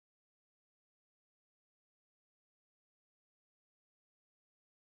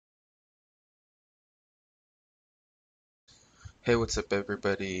Hey, what's up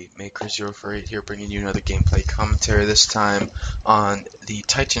everybody? Maker048 here bringing you another gameplay commentary, this time on the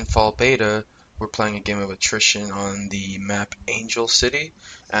Titanfall beta. We're playing a game of attrition on the map Angel City,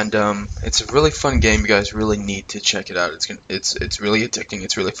 and it's a really fun game. You guys really need to check it out. It's really addicting.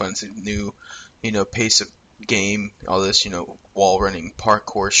 It's really fun. It's a new, pace of game. All this, wall running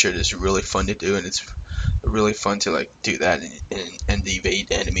parkour shit is really fun to do, and it's really fun to do that and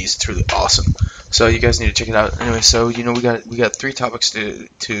evade enemies. It's really awesome. So you guys need to check it out. Anyway, so we got three topics to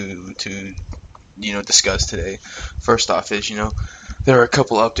discuss today. First off is there are a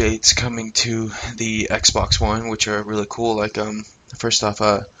couple updates coming to the Xbox One which are really cool. First off,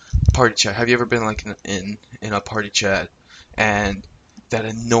 party chat. Have you ever been in a party chat and that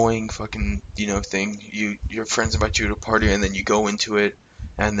annoying fucking thing? Your friends invite you to a party and then you go into it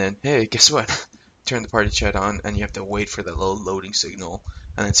and then hey, guess what? Turn the party chat on and you have to wait for that little loading signal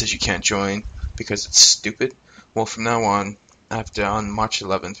and it says you can't join because it's stupid. Well, from now on, on March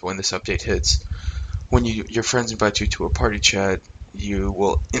 11th, when this update hits, when your friends invite you to a party chat, you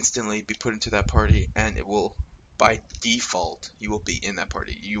will instantly be put into that party, and it will, by default, you will be in that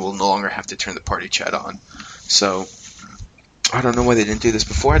party. You will no longer have to turn the party chat on. So, I don't know why they didn't do this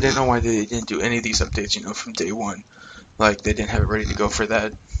before. I didn't know why they didn't do any of these updates, from day one. Like, they didn't have it ready to go for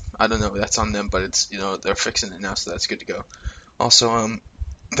that. I don't know, that's on them, but it's, they're fixing it now, so that's good to go. Also,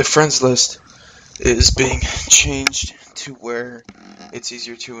 the friends list is being changed to where it's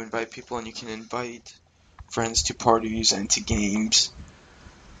easier to invite people and you can invite friends to parties and to games.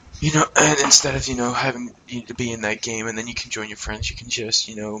 And instead of, having you to be in that game and then you can join your friends, you can just,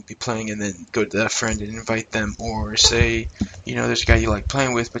 be playing and then go to that friend and invite them. Or say, there's a guy you like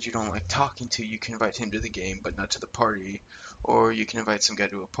playing with but you don't like talking to, you can invite him to the game but not to the party. Or you can invite some guy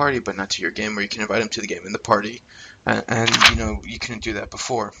to a party but not to your game, or you can invite him to the game and the party. And you couldn't do that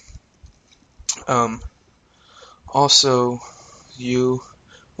before. Also, you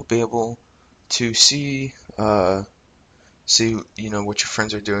will be able to see what your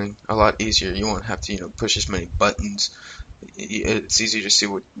friends are doing a lot easier. You won't have to push as many buttons. It's easier to see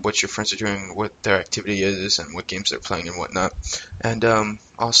what your friends are doing, what their activity is, and what games they're playing and whatnot. And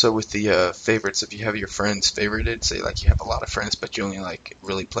also with the favorites, if you have your friends favorited, say you have a lot of friends but you only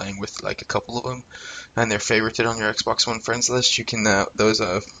really playing with a couple of them, and they're favorited on your Xbox One friends list, you can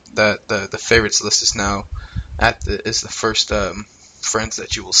the favorites list is now is the first friends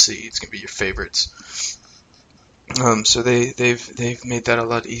that you will see. It's gonna be your favorites. So they've made that a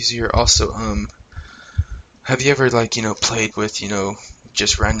lot easier. Also, have you ever played with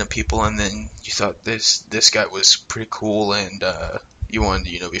just random people and then you thought this guy was pretty cool and you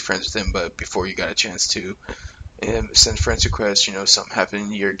wanted to be friends with him, but before you got a chance to send friends requests, something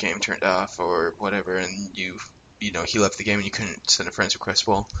happened, your game turned off or whatever, and he left the game and you couldn't send a friends request.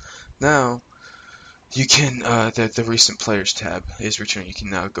 Well, now you can the recent players tab is returning. You can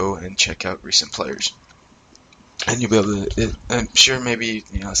now go and check out recent players. And you'll be able to, I'm sure maybe,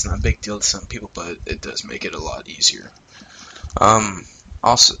 it's not a big deal to some people, but it does make it a lot easier.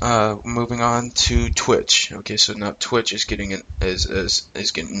 Also, moving on to Twitch. Okay, so now Twitch is getting getting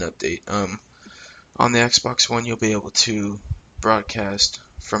an update. On the Xbox One, you'll be able to broadcast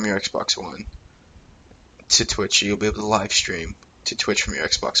from your Xbox One to Twitch. You'll be able to live stream to Twitch from your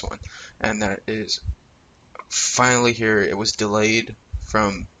Xbox One. And that is finally here. It was delayed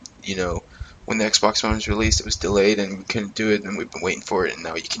from, when the Xbox One was released, it was delayed and we couldn't do it, and we've been waiting for it, and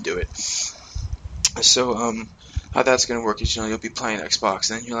now you can do it. So, how that's gonna work is, you'll be playing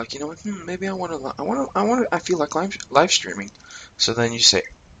Xbox, and then you're like, maybe I feel like live streaming. So then you say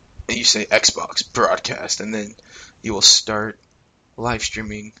Xbox broadcast, and then you will start live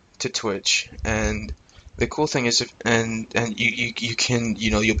streaming to Twitch. And the cool thing is, you can,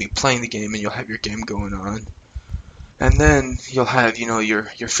 you'll be playing the game and you'll have your game going on. And then you'll have, your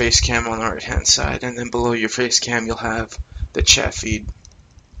face cam on the right hand side, and then below your face cam you'll have the chat feed,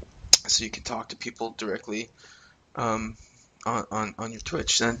 so you can talk to people directly on your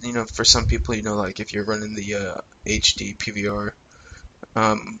Twitch. And for some people, if you're running the HD PVR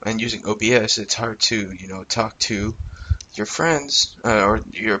and using OBS, it's hard to talk to your friends or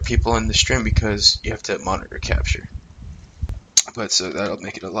your people in the stream because you have to monitor capture. But so that'll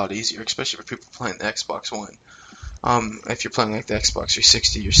make it a lot easier, especially for people playing the Xbox One. If you're playing the Xbox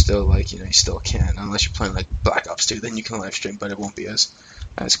 360, you're still you still can, unless you're playing Black Ops 2, then you can live stream, but it won't be as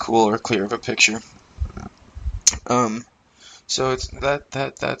cool or clear of a picture. So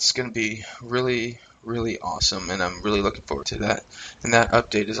that's gonna be really, really awesome, and I'm really looking forward to that. And that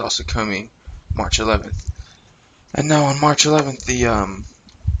update is also coming March 11th. And now on March 11th, the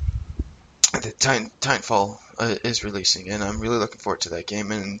Titanfall is releasing, and I'm really looking forward to that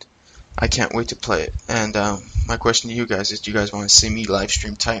game. And I can't wait to play it. And my question to you guys is, do you guys want to see me live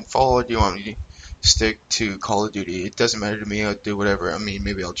stream Titanfall, or do you want me to stick to Call of Duty? It doesn't matter to me. I'll do whatever. I mean,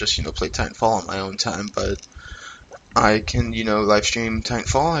 maybe I'll just play Titanfall on my own time, but I can live stream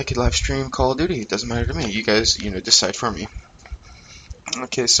Titanfall. I could live stream Call of Duty. It doesn't matter to me. You guys decide for me.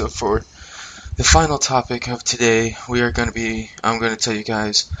 Okay, so for the final topic of today, I'm going to tell you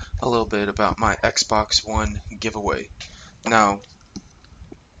guys a little bit about my Xbox One giveaway. Now,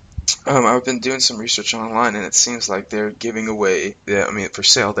 I've been doing some research online, and it seems like they're giving away, for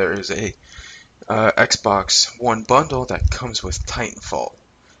sale, there is a Xbox One bundle that comes with Titanfall.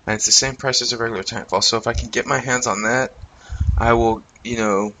 And it's the same price as a regular Titanfall, so if I can get my hands on that, I will,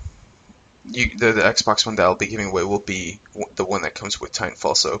 the Xbox One that I'll be giving away will be the one that comes with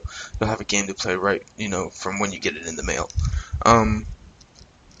Titanfall, so you'll have a game to play right, from when you get it in the mail.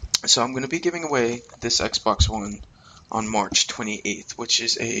 So I'm going to be giving away this Xbox One on March 28th, which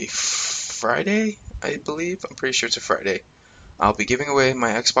is a Friday, I believe. I'm pretty sure it's a Friday. I'll be giving away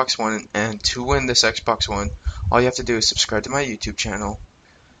my Xbox One, and to win this Xbox One, all you have to do is subscribe to my YouTube channel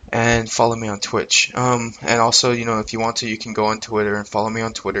and follow me on Twitch. And also, if you want to, you can go on Twitter and follow me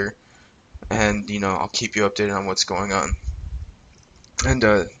on Twitter, and I'll keep you updated on what's going on. And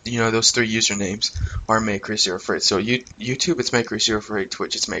those three usernames are Maker048. So YouTube, it's Maker048,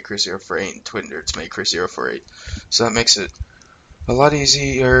 Twitch, it's Maker048, and Twitter, it's Maker048. So that makes it a lot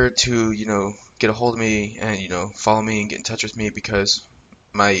easier to get a hold of me and follow me and get in touch with me, because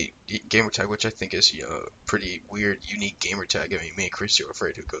my gamer tag, which I think is pretty weird, unique gamer tag. I mean,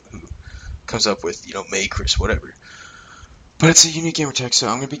 Maker048, who comes up with Makers, whatever. But it's a unique gamer tag, so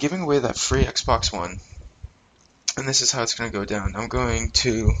I'm gonna be giving away that free Xbox One. And this is how it's going to go down. I'm going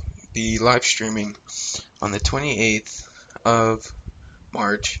to be live streaming on the 28th of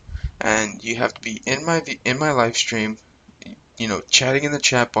March, and you have to be in my live stream, chatting in the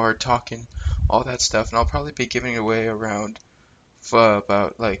chat bar, talking, all that stuff. And I'll probably be giving away around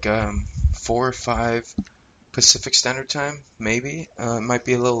about 4 or 5 Pacific Standard Time, maybe. It might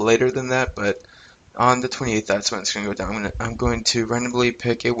be a little later than that, but on the 28th, that's when it's going to go down. I'm going to randomly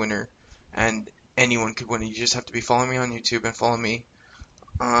pick a winner, and anyone could win. You just have to be following me on YouTube and follow me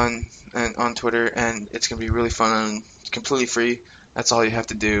on Twitter, and it's gonna be really fun and completely free. That's all you have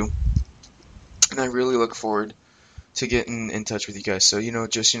to do. And I really look forward to getting in touch with you guys. So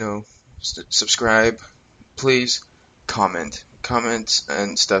subscribe, please, comment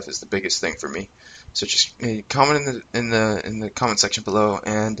and stuff is the biggest thing for me. So just comment in the comment section below,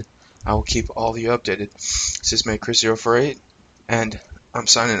 and I will keep all of you updated. This is Maker048, and I'm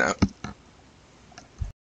signing out.